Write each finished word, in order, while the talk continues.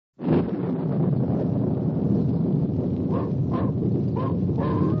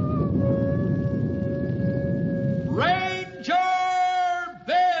Ranger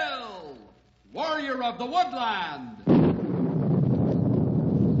Bill, warrior of the woodland.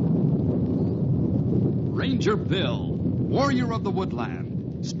 Ranger Bill, warrior of the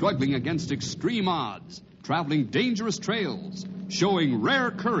woodland, struggling against extreme odds, traveling dangerous trails, showing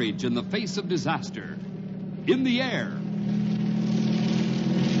rare courage in the face of disaster. In the air.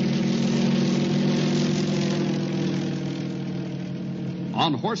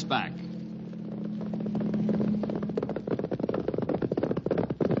 On horseback.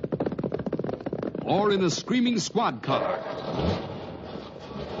 Or in a screaming squad car.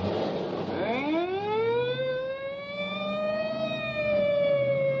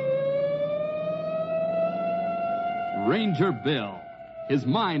 Ranger Bill, his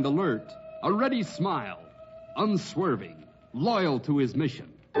mind alert, a ready smile, unswerving, loyal to his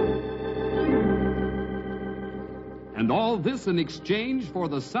mission. And all this in exchange for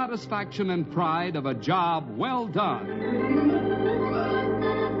the satisfaction and pride of a job well done.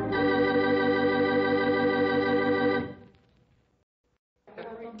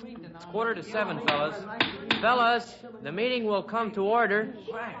 It's 6:45, fellas. Fellas, the meeting will come to order.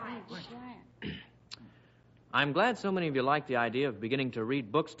 I'm glad so many of you like the idea of beginning to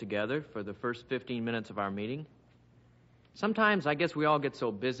read books together for the first 15 minutes of our meeting. Sometimes I guess we all get so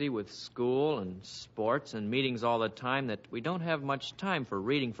busy with school and sports and meetings all the time that we don't have much time for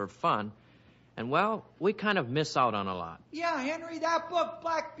reading for fun. And, well, we kind of miss out on a lot. Yeah, Henry, that book,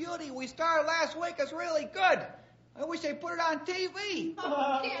 Black Beauty, we started last week is really good. I wish they put it on TV.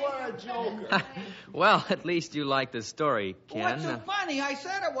 What a joker. Well, at least you like the story, Ken. What's so funny? I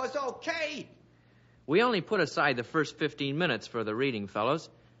said it was okay. We only put aside the first 15 minutes for the reading, fellows.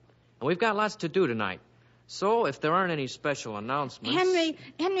 And we've got lots to do tonight. So, if there aren't any special announcements...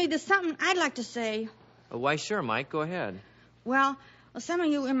 Henry, there's something I'd like to say. Why, sure, Mike, go ahead. Well, some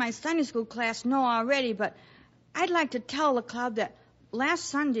of you in my Sunday school class know already, but I'd like to tell the club that last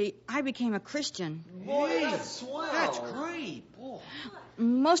Sunday I became a Christian. Boy, that's swell. That's great. Boy.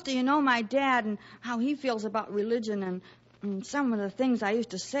 Most of you know my dad and how he feels about religion and some of the things I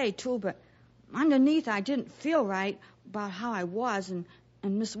used to say, too, but underneath I didn't feel right about how I was, and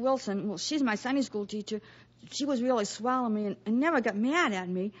Miss Wilson, well, she's my Sunday school teacher. She was really swell on me and never got mad at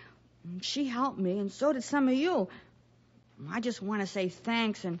me. She helped me, and so did some of you. I just want to say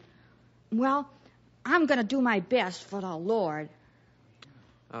thanks, and, well, I'm going to do my best for the Lord.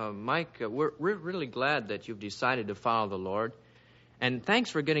 Mike, we're really glad that you've decided to follow the Lord. And thanks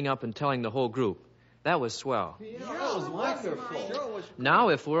for getting up and telling the whole group. That was swell. Yeah, that was wonderful. Sure was. Now,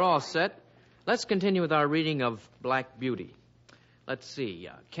 if we're all set, let's continue with our reading of Black Beauty. Let's see.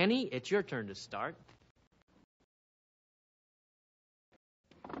 Kenny, it's your turn to start.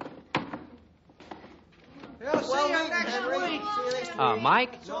 We'll see you next week.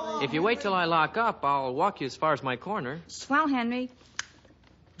 Mike, if you wait till I lock up, I'll walk you as far as my corner. Swell, Henry.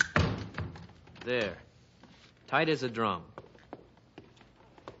 There. Tight as a drum.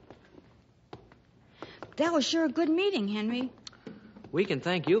 That was sure a good meeting, Henry. We can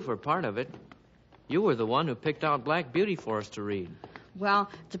thank you for part of it. You were the one who picked out Black Beauty for us to read. Well,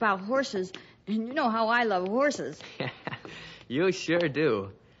 it's about horses, and you know how I love horses. You sure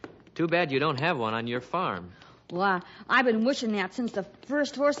do. Too bad you don't have one on your farm. Well, I've been wishing that since the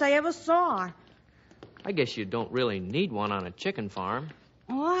first horse I ever saw. I guess you don't really need one on a chicken farm.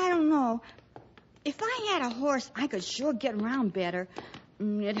 Oh, I don't know. If I had a horse, I could sure get around better.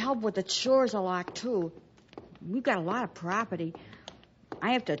 It'd help with the chores a lot, too. We've got a lot of property.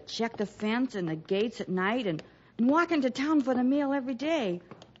 I have to check the fence and the gates at night and walk into town for the mail every day.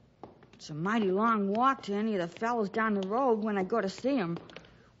 It's a mighty long walk to any of the fellows down the road when I go to see them.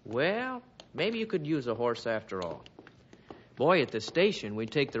 Well, maybe you could use a horse after all. Boy, at the station, we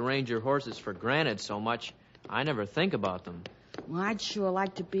take the ranger horses for granted so much, I never think about them. Well, I'd sure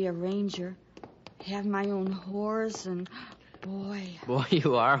like to be a ranger. Have my own horse and... Boy,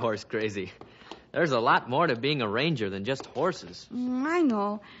 you are horse crazy. There's a lot more to being a ranger than just horses. I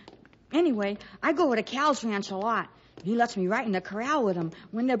know. Anyway, I go over to Cal's ranch a lot. He lets me right in the corral with him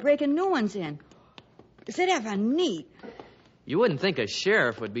when they're breaking new ones in. Is it ever neat? You wouldn't think a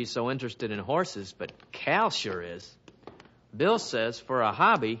sheriff would be so interested in horses, but Cal sure is. Bill says for a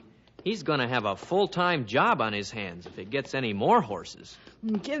hobby, he's going to have a full-time job on his hands if it gets any more horses.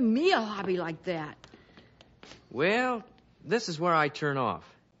 Give me a hobby like that. Well, this is where I turn off.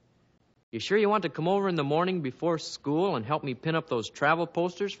 You sure you want to come over in the morning before school and help me pin up those travel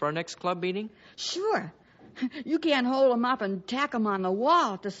posters for our next club meeting? Sure. You can't hold them up and tack them on the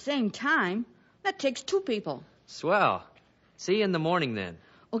wall at the same time. That takes two people. Swell. See you in the morning, then.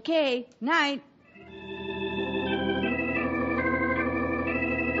 Okay, night.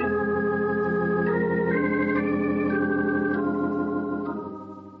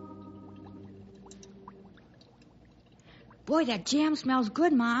 Boy, that jam smells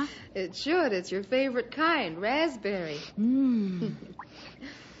good, Ma. It should. It's your favorite kind, raspberry. Mmm.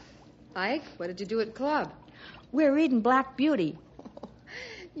 Ike, what did you do at club? We're reading Black Beauty.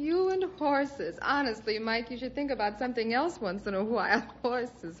 You and horses. Honestly, Mike, you should think about something else once in a while.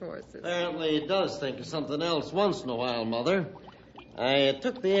 Horses. Apparently he does think of something else once in a while, Mother. I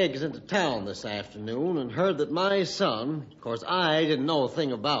took the eggs into town this afternoon and heard that my son, of course I didn't know a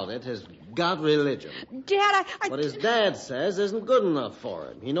thing about it, has got religion. Dad, What his dad says isn't good enough for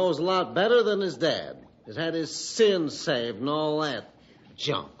him. He knows a lot better than his dad. He's had his sins saved and all that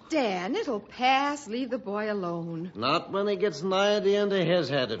junk. Dan, it'll pass. Leave the boy alone. Not when he gets an idea into his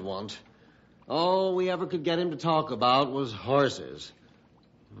head it won't. All we ever could get him to talk about was horses.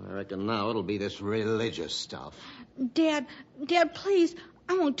 I reckon now it'll be this religious stuff. Dad, please,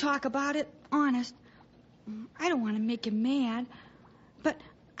 I won't talk about it, honest. I don't want to make him mad, but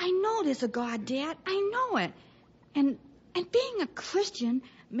I know there's a God, Dad. I know it. And being a Christian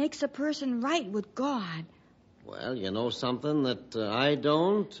makes a person right with God. Well, you know something that I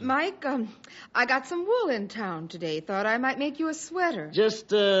don't? Mike, I got some wool in town today. Thought I might make you a sweater.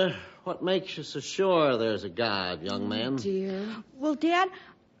 Just what makes you so sure there's a God, young man? Dear. Well, Dad,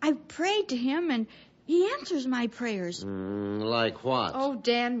 I've prayed to him, and he answers my prayers. Like what? Oh,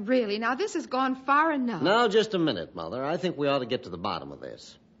 Dan, really. Now, this has gone far enough. Now, just a minute, Mother. I think we ought to get to the bottom of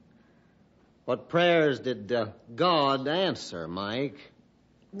this. What prayers did God answer, Mike?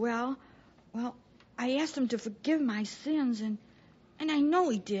 Well, I asked him to forgive my sins, and I know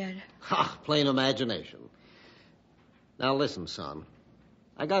he did. Ha! Plain imagination. Now, listen, son.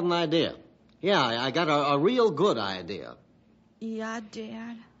 I got an idea. Yeah, I got a real good idea. Yeah,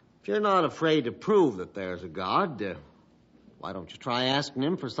 Dad. If you're not afraid to prove that there's a God, why don't you try asking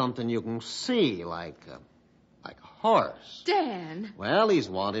him for something you can see, like a horse? Dan. Well, he's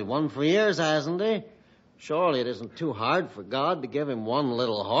wanted one for years, hasn't he? Surely it isn't too hard for God to give him one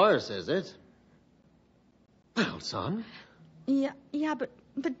little horse, is it? Well, son. Yeah, but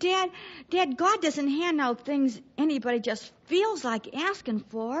Dad, God doesn't hand out things anybody just feels like asking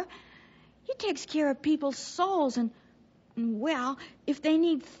for. He takes care of people's souls, and well, if they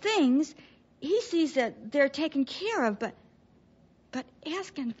need things, he sees that they're taken care of, but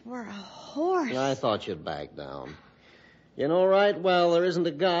asking for a horse. I thought you'd back down. You know right well there isn't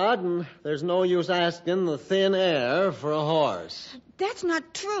a God, and there's no use asking the thin air for a horse. That's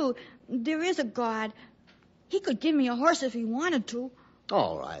not true. There is a God. He could give me a horse if he wanted to.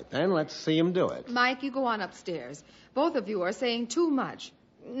 All right, then, let's see him do it. Mike, you go on upstairs. Both of you are saying too much.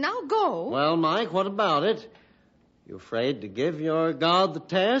 Now go. Well, Mike, what about it? You afraid to give your God the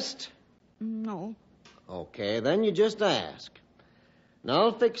test? No. Okay, then you just ask. Now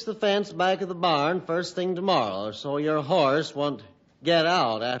I'll fix the fence back of the barn first thing tomorrow so your horse won't get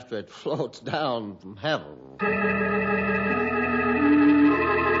out after it floats down from heaven.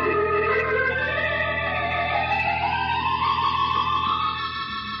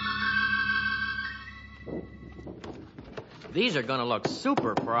 These are going to look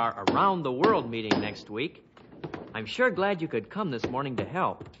super for our around-the-world meeting next week. I'm sure glad you could come this morning to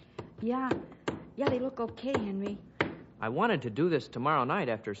help. Yeah, they look okay, Henry. I wanted to do this tomorrow night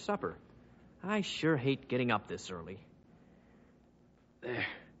after supper. I sure hate getting up this early. There.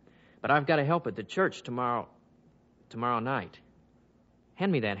 But I've got to help at the church tomorrow night.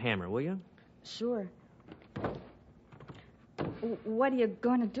 Hand me that hammer, will you? Sure. What are you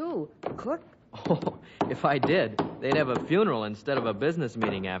going to do? Cook? Oh, if I did, they'd have a funeral instead of a business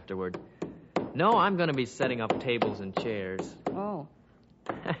meeting afterward. No, I'm going to be setting up tables and chairs. Oh.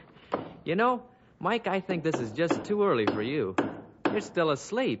 You know, Mike, I think this is just too early for you. You're still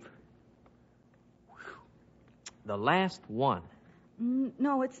asleep. The last one.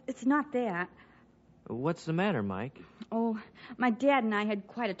 No, it's not that. What's the matter, Mike? Oh, my dad and I had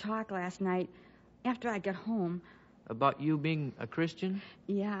quite a talk last night after I got home. About you being a Christian?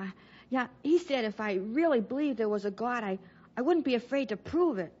 Yeah, he said if I really believed there was a God, I wouldn't be afraid to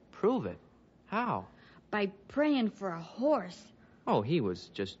prove it. Prove it? How? By praying for a horse. Oh, he was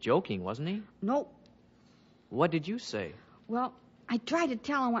just joking, wasn't he? Nope. What did you say? Well, I tried to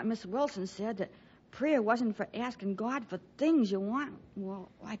tell him what Miss Wilson said, that prayer wasn't for asking God for things you want, well,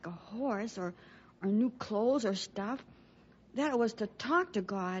 like a horse or new clothes or stuff. That it was to talk to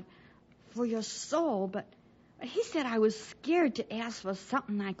God for your soul, but he said I was scared to ask for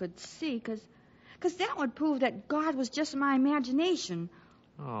something I could see, because that would prove that God was just my imagination.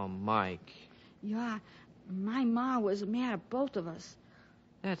 Oh, Mike. Yeah, my ma was mad at both of us.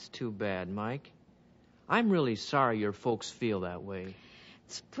 That's too bad, Mike. I'm really sorry your folks feel that way.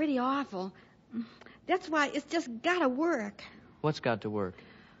 It's pretty awful. That's why it's just got to work. What's got to work?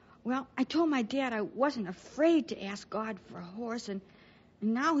 Well, I told my dad I wasn't afraid to ask God for a horse, and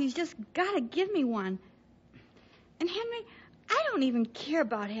now he's just got to give me one. And, Henry, I don't even care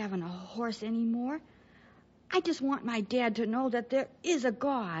about having a horse anymore. I just want my dad to know that there is a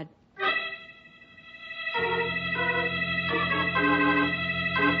God.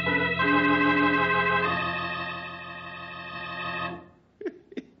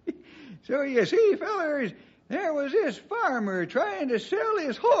 So you see, fellers, there was this farmer trying to sell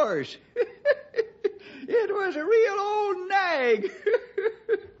his horse. It was a real old nag.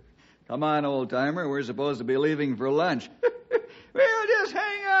 Come on, old-timer. We're supposed to be leaving for lunch. Well, just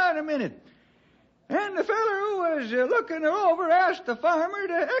hang on a minute. And the feller who was looking her over asked the farmer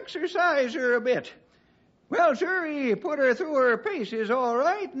to exercise her a bit. Well, sir, he put her through her paces all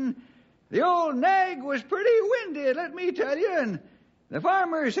right, and the old nag was pretty winded, let me tell you, and the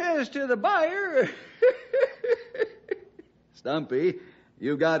farmer says to the buyer, Stumpy,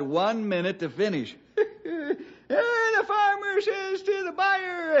 you got 1 minute to finish. The farmer says to the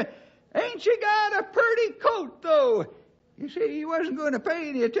buyer, ain't you got a pretty coat, though? You see, he wasn't going to pay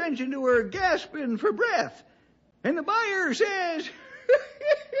any attention to her gasping for breath. And the buyer says,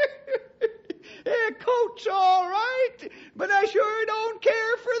 coat's all right, but I sure don't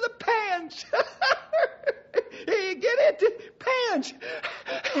care for the pants. Hey, get it? Pants.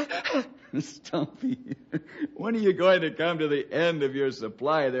 Stumpy, when are you going to come to the end of your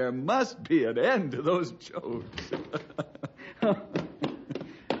supply? There must be an end to those jokes.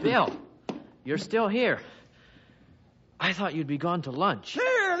 Bill, you're still here. I thought you'd be gone to lunch.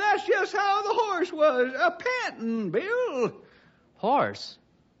 There, that's just how the horse was, a-panting, Bill. Horse?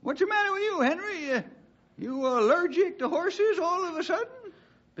 What's the matter with you, Henry? You allergic to horses all of a sudden?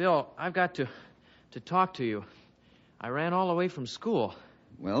 Bill, I've got to talk to you. I ran all the way from school.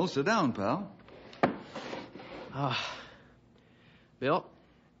 Well, sit down, pal. Bill,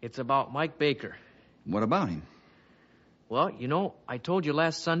 it's about Mike Baker. What about him? Well, you know, I told you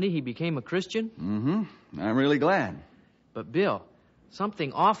last Sunday he became a Christian. Mm-hmm. I'm really glad. But, Bill,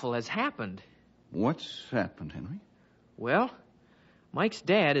 something awful has happened. What's happened, Henry? Well, Mike's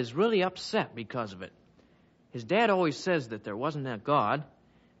dad is really upset because of it. His dad always says that there wasn't a God,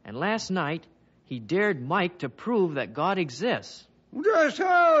 and last night he dared Mike to prove that God exists. Just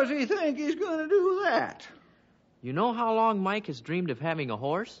how does he think he's going to do that? You know how long Mike has dreamed of having a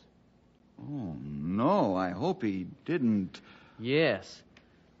horse? Oh, no, I hope he didn't. Yes.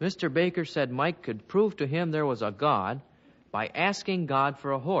 Mr. Baker said Mike could prove to him there was a God by asking God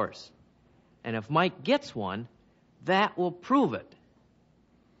for a horse. And if Mike gets one, that will prove it.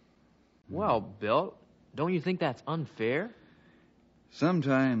 Well, Bill, don't you think that's unfair?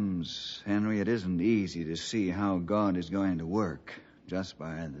 Sometimes, Henry, it isn't easy to see how God is going to work just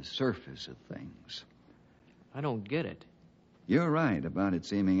by the surface of things. I don't get it. You're right about it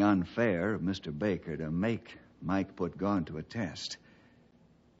seeming unfair of Mr. Baker to make Mike put God to a test.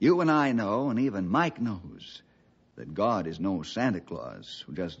 You and I know, and even Mike knows, that God is no Santa Claus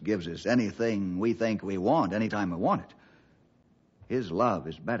who just gives us anything we think we want anytime we want it. His love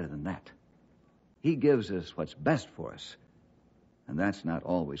is better than that. He gives us what's best for us, and that's not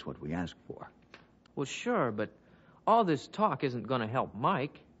always what we ask for. Well, sure, but all this talk isn't going to help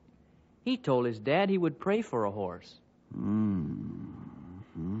Mike. He told his dad he would pray for a horse.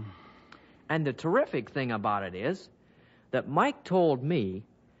 Mm-hmm. And the terrific thing about it is that Mike told me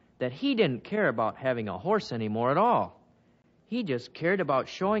that he didn't care about having a horse anymore at all. He just cared about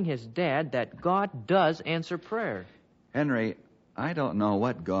showing his dad that God does answer prayer. Henry, I don't know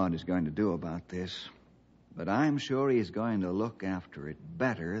what God is going to do about this, but I'm sure he's going to look after it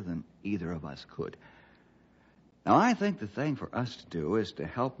better than either of us could. Now, I think the thing for us to do is to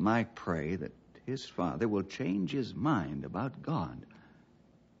help Mike pray that his father will change his mind about God.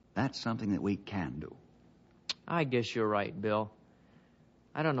 That's something that we can do. I guess you're right, Bill.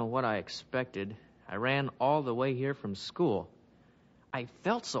 I don't know what I expected. I ran all the way here from school. I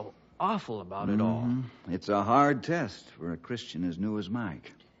felt so awful about it all. It's a hard test for a Christian as new as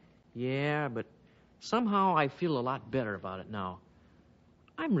Mike. Yeah, but somehow I feel a lot better about it now.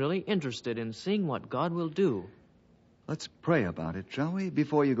 I'm really interested in seeing what God will do. Let's pray about it, shall we,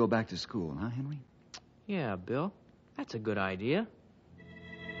 before you go back to school, huh, Henry? Yeah, Bill. That's a good idea.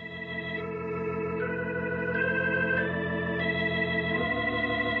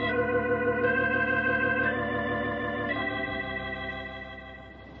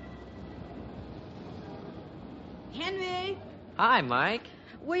 Henry, Hi, Mike.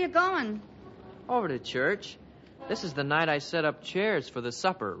 where you going? Over to church. This is the night I set up chairs for the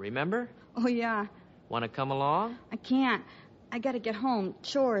supper, remember? Oh, yeah. Want to come along? I can't. I got to get home.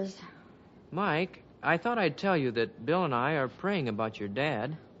 Chores. Mike, I thought I'd tell you that Bill and I are praying about your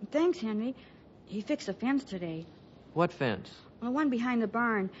dad. Thanks, Henry. He fixed the fence today. What fence? The one behind the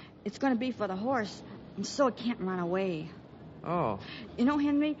barn. It's going to be for the horse, and so it can't run away. Oh. You know,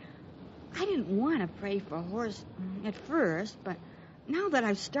 Henry, I didn't want to pray for a horse at first, but now that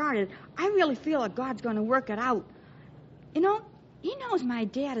I've started, I really feel that God's going to work it out. You know, he knows my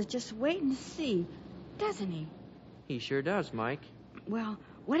dad is just waiting to see, doesn't he? He sure does, Mike. Well,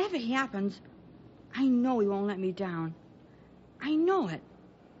 whatever happens, I know he won't let me down. I know it.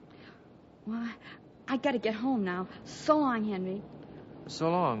 Well, I got to get home now. So long, Henry.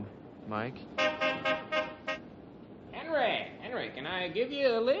 So long, Mike. Henry, can I give you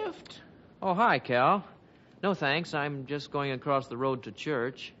a lift? Oh, hi, Cal. No, thanks. I'm just going across the road to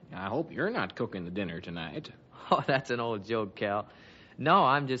church. I hope you're not cooking the dinner tonight. Oh, that's an old joke, Cal. No,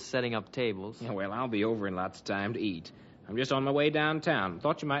 I'm just setting up tables. Yeah, well, I'll be over in lots of time to eat. I'm just on my way downtown.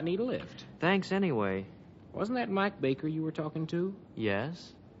 Thought you might need a lift. Thanks anyway. Wasn't that Mike Baker you were talking to?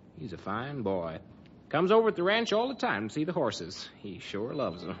 Yes? He's a fine boy. Comes over at the ranch all the time to see the horses. He sure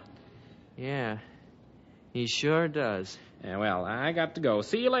loves them. Yeah, he sure does. Yeah, well, I got to go.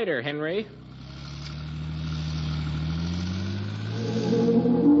 See you later, Henry.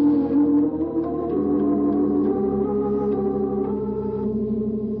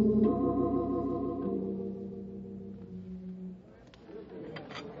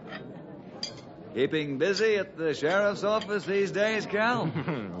 Keeping busy at the sheriff's office these days, Cal?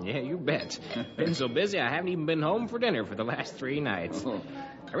 Yeah, you bet. Been so busy I haven't even been home for dinner for the last 3 nights.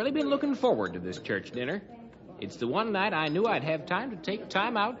 I've really been looking forward to this church dinner. It's the one night I knew I'd have time to take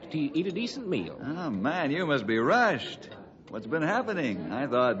time out to eat a decent meal. Oh, man, you must be rushed. What's been happening? I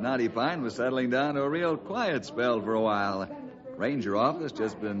thought Naughty Pine was settling down to a real quiet spell for a while. Ranger office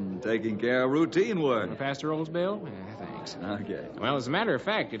just been taking care of routine work. Pastor Oldsbill? Yeah, thanks. Okay. Well, as a matter of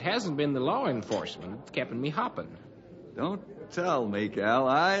fact, it hasn't been the law enforcement that's kept me hopping. Don't tell me, Cal.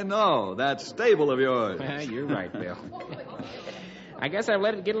 I know. That stable of yours. You're right, Bill. I guess I've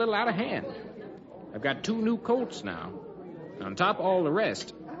let it get a little out of hand. I've got 2 new colts now. On top of all the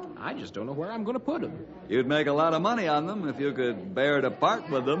rest, I just don't know where I'm going to put them. You'd make a lot of money on them if you could bear to part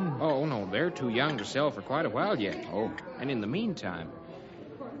with them. Oh, no, they're too young to sell for quite a while yet. Oh. And in the meantime,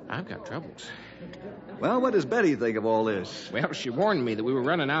 I've got troubles. Well, what does Betty think of all this? Well, she warned me that we were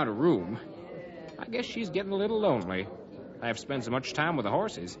running out of room. I guess she's getting a little lonely. I've spent so much time with the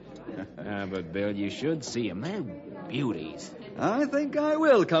horses. But, Bill, you should see them. They're beauties. I think I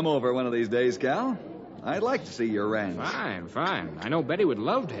will come over one of these days, Cal. I'd like to see your ranch. Fine. I know Betty would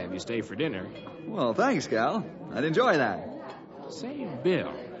love to have you stay for dinner. Well, thanks, Cal. I'd enjoy that. Say,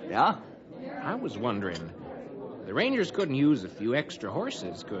 Bill. Yeah? I was wondering, the Rangers couldn't use a few extra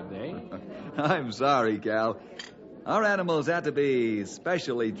horses, could they? I'm sorry, Cal. Our animals have to be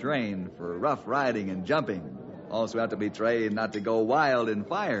specially trained for rough riding and jumping. Also have to be trained not to go wild in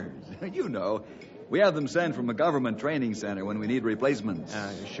fires. You know, we have them sent from a government training center when we need replacements.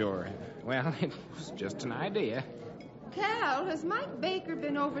 Sure. Well, it was just an idea. Cal, has Mike Baker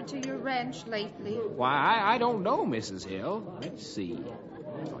been over to your ranch lately? Why, I don't know, Mrs. Hill. Let's see.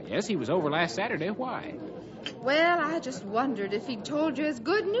 Oh, yes, he was over last Saturday. Why? Well, I just wondered if he'd told you his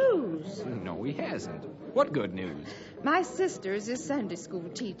good news. No, he hasn't. What good news? My sister is his Sunday school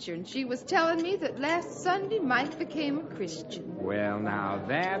teacher, and she was telling me that last Sunday Mike became a Christian. Well, now,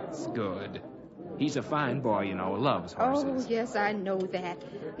 that's good. He's a fine boy, you know, loves horses. Oh, yes, I know that.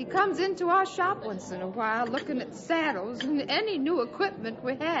 He comes into our shop once in a while looking at saddles and any new equipment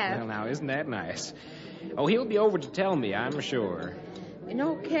we have. Well, now, isn't that nice? Oh, he'll be over to tell me, I'm sure. You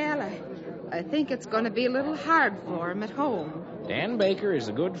know, Cal, I think it's going to be a little hard for him at home. Dan Baker is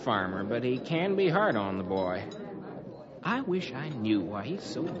a good farmer, but he can be hard on the boy. I wish I knew why he's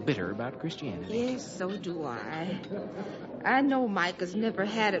so bitter about Christianity. Yes, so do I. I know Mike has never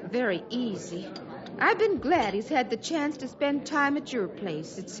had it very easy. I've been glad he's had the chance to spend time at your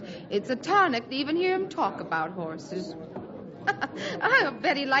place. It's a tonic to even hear him talk about horses. I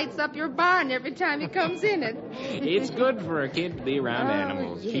bet he lights up your barn every time he comes in it. It's good for a kid to be around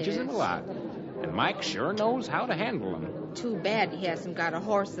animals. Yes. Teaches him a lot. And Mike sure knows how to handle them. Too bad he hasn't got a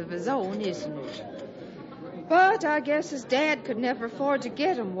horse of his own, isn't it? But I guess his dad could never afford to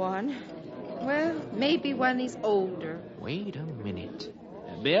get him one. Well, maybe when he's older. Wait a minute.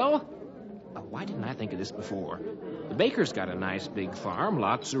 Bill? Why didn't I think of this before? The Baker's got a nice big farm,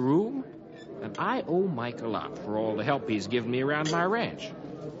 lots of room. And I owe Mike a lot for all the help he's given me around my ranch.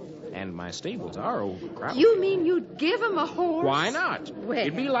 And my stables are overcrowded. You mean you'd give him a horse? Why not? Well.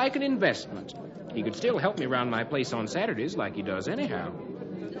 It'd be like an investment. He could still help me around my place on Saturdays like he does anyhow.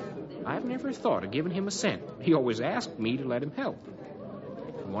 I've never thought of giving him a cent. He always asked me to let him help.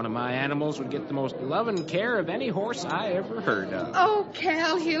 One of my animals would get the most loving care of any horse I ever heard of. Oh,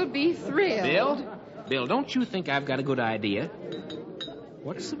 Cal, he'll be thrilled. Bill, don't you think I've got a good idea?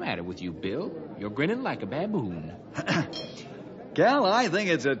 What's the matter with you, Bill? You're grinning like a baboon. Cal, I think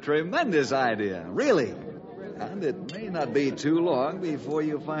it's a tremendous idea, really. And it may not be too long before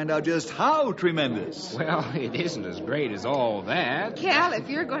you find out just how tremendous. Well, it isn't as great as all that. Cal, if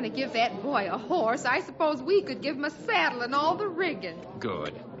you're going to give that boy a horse, I suppose we could give him a saddle and all the rigging.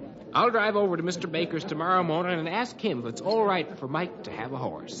 Good. I'll drive over to Mr. Baker's tomorrow morning and ask him if it's all right for Mike to have a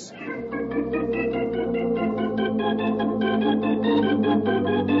horse.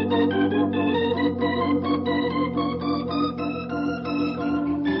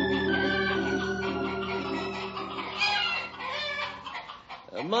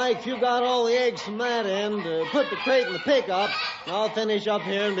 Mike, you got all the eggs from that end. Put the crate in the pickup. I'll finish up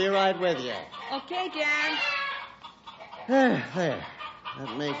here and be right with you. Okay, Dad. There.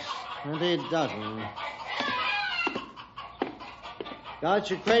 That makes 20 dozen. Got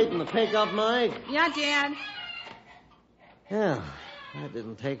your crate in the pickup, Mike? Yeah, Dad. Yeah, that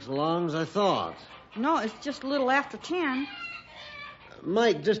didn't take so long as I thought. No, it's just a little after 10.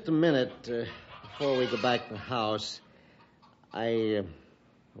 Mike, just a minute before we go back to the house. I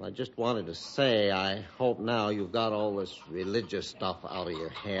just wanted to say I hope now you've got all this religious stuff out of your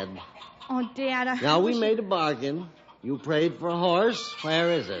head. Oh, Dad, Now, we made a bargain. You prayed for a horse. Where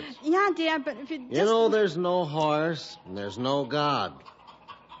is it? Yeah, Dad, but if it just... You know, there's no horse and there's no God.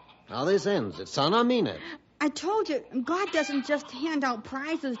 Now, this ends it, son. I mean it. I told you, God doesn't just hand out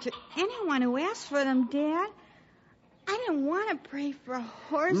prizes to anyone who asks for them, Dad. I didn't want to pray for a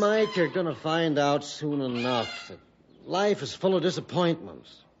horse. Mike, you're going to find out soon enough that life is full of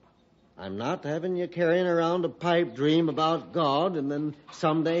disappointments. I'm not having you carrying around a pipe dream about God and then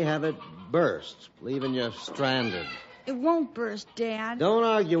someday have it burst, leaving you stranded. It won't burst, Dad. Don't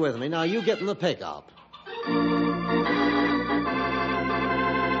argue with me. Now, you get in the pickup.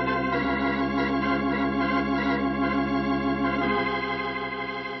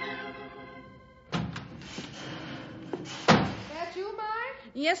 That you, Mike?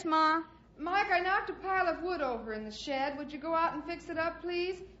 Yes, Ma. Mike, I knocked a pile of wood over in the shed. Would you go out and fix it up,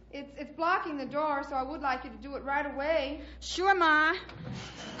 please? It's blocking the door, so I would like you to do it right away. Sure, Ma.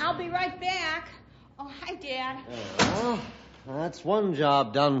 I'll be right back. Oh, hi, Dad. Well, that's one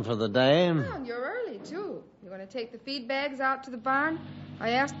job done for the day. Oh, and you're early, too. You're going to take the feed bags out to the barn?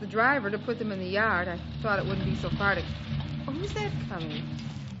 I asked the driver to put them in the yard. I thought it wouldn't be so far to... Oh, who's that coming?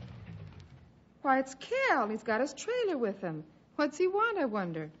 Why, it's Cal. He's got his trailer with him. What's he want, I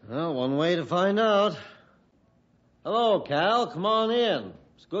wonder? Well, one way to find out. Hello, Cal. Come on in.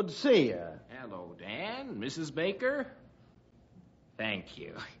 It's good to see you. Hello, Dan. Mrs. Baker. Thank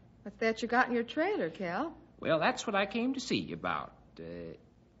you. What's that you got in your trailer, Cal? Well, that's what I came to see you about.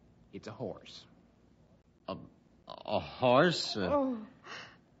 It's a horse. A horse? Oh.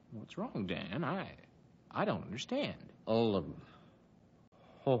 What's wrong, Dan? I don't understand. Well,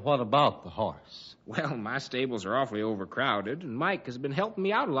 what about the horse? Well, my stables are awfully overcrowded, and Mike has been helping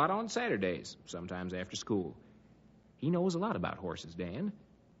me out a lot on Saturdays, sometimes after school. He knows a lot about horses, Dan,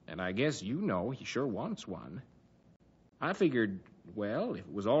 and I guess you know he sure wants one. I figured, well, if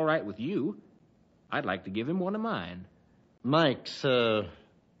it was all right with you, I'd like to give him one of mine. Mike's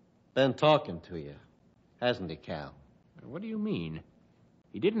been talking to you, hasn't he, Cal? What do you mean?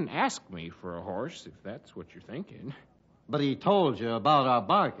 He didn't ask me for a horse, if that's what you're thinking. But he told you about our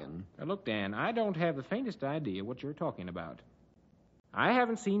bargain. Now, look, Dan, I don't have the faintest idea what you're talking about. I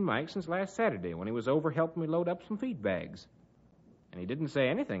haven't seen Mike since last Saturday when he was over helping me load up some feed bags. And he didn't say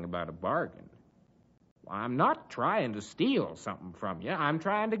anything about a bargain. Well, I'm not trying to steal something from you. I'm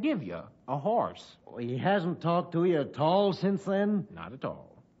trying to give you a horse. He hasn't talked to you at all since then? Not at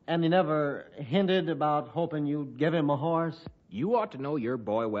all. And he never hinted about hoping you'd give him a horse? You ought to know your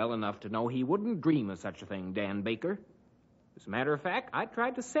boy well enough to know he wouldn't dream of such a thing, Dan Baker. As a matter of fact, I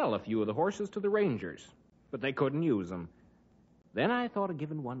tried to sell a few of the horses to the Rangers, but they couldn't use them. Then I thought of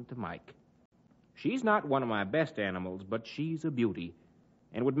giving one to Mike. She's not one of my best animals, but she's a beauty,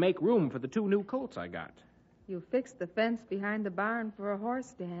 and would make room for the 2 new colts I got. You fixed the fence behind the barn for a horse,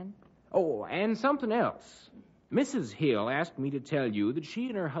 Dan. Oh, and something else. Mrs. Hill asked me to tell you that she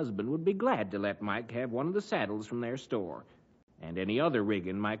and her husband would be glad to let Mike have one of the saddles from their store, and any other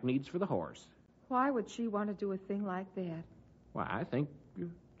rigging Mike needs for the horse. Why would she want to do a thing like that? Why, I think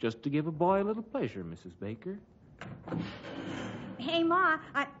just to give a boy a little pleasure, Mrs. Baker. Hey, Ma,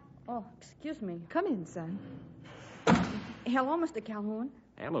 Oh, excuse me. Come in, son. Hello, Mr. Calhoun.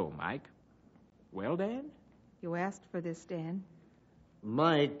 Hello, Mike. Well, Dan? You asked for this, Dan.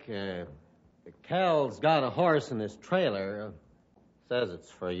 Mike, Cal's got a horse in his trailer. Says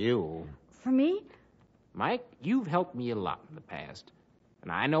it's for you. For me? Mike, you've helped me a lot in the past, and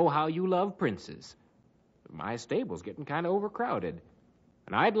I know how you love Prince's. But my stable's getting kind of overcrowded,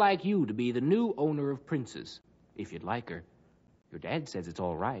 and I'd like you to be the new owner of Prince's, if you'd like her. Your dad says it's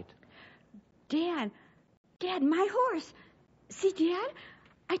all right. Dad, my horse. See, Dad,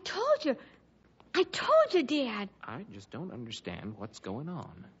 I told you, Dad. I just don't understand what's going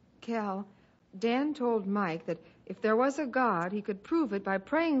on. Cal, Dan told Mike that if there was a God, he could prove it by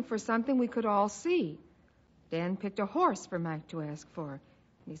praying for something we could all see. Dan picked a horse for Mike to ask for.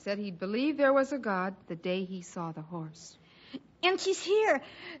 He said he'd believe there was a God the day he saw the horse. And she's here.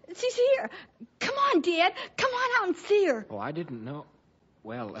 She's here. Come on, Dad. Come on out and see her. Oh, I didn't know.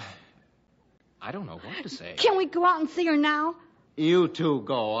 Well, I don't know what to say. Can we go out and see her now? You two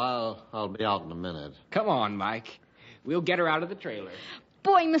go. I'll be out in a minute. Come on, Mike. We'll get her out of the trailer.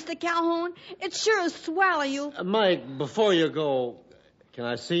 Boy, Mr. Calhoun, it sure is swell of you. Mike, before you go, can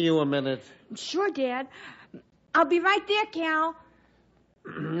I see you a minute? Sure, Dad. I'll be right there, Cal.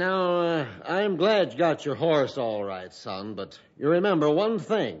 Now, I'm glad you got your horse all right, son, but you remember one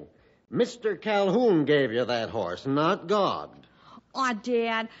thing. Mr. Calhoun gave you that horse, not God. Aw,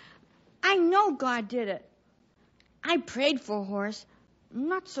 Dad, I know God did it. I prayed for a horse,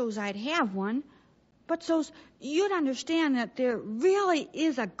 not so's I'd have one, but so's you'd understand that there really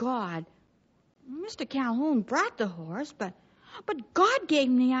is a God. Mr. Calhoun brought the horse, but God gave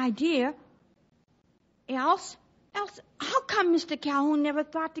him the idea. Else, how come Mr. Calhoun never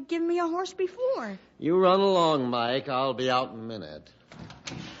thought to give me a horse before? You run along, Mike. I'll be out in a minute.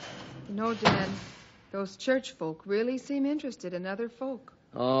 You know, Dan, those church folk really seem interested in other folk.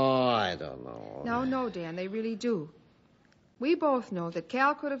 Oh, I don't know. No, Dan, they really do. We both know that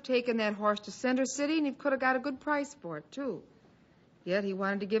Cal could have taken that horse to Center City and he could have got a good price for it, too. Yet he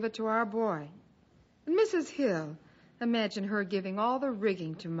wanted to give it to our boy. And Mrs. Hill, imagine her giving all the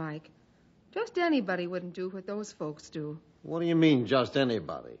rigging to Mike. Just anybody wouldn't do what those folks do. What do you mean, just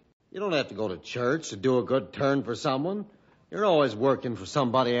anybody? You don't have to go to church to do a good turn for someone. You're always working for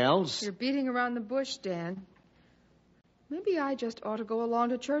somebody else. You're beating around the bush, Dan. Maybe I just ought to go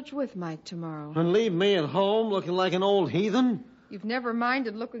along to church with Mike tomorrow. And leave me at home looking like an old heathen? You've never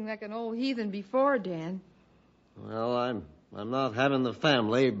minded looking like an old heathen before, Dan. Well, I'm not having the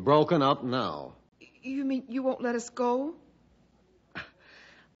family broken up now. You mean you won't let us go?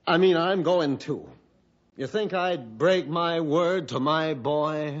 I mean, I'm going too. You think I'd break my word to my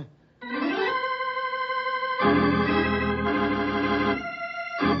boy?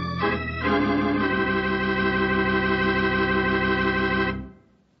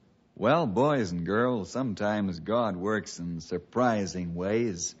 Well, boys and girls, sometimes God works in surprising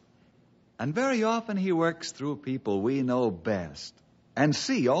ways. And very often he works through people we know best and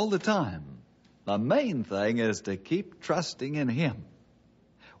see all the time. The main thing is to keep trusting in him.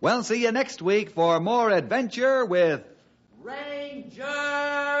 Well, see you next week for more adventure with Ranger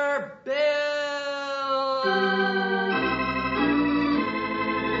Bill!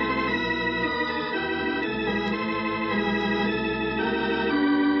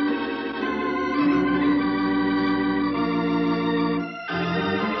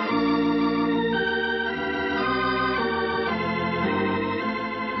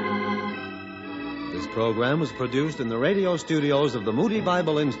 This program was produced in the radio studios of the Moody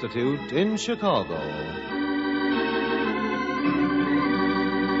Bible Institute in Chicago.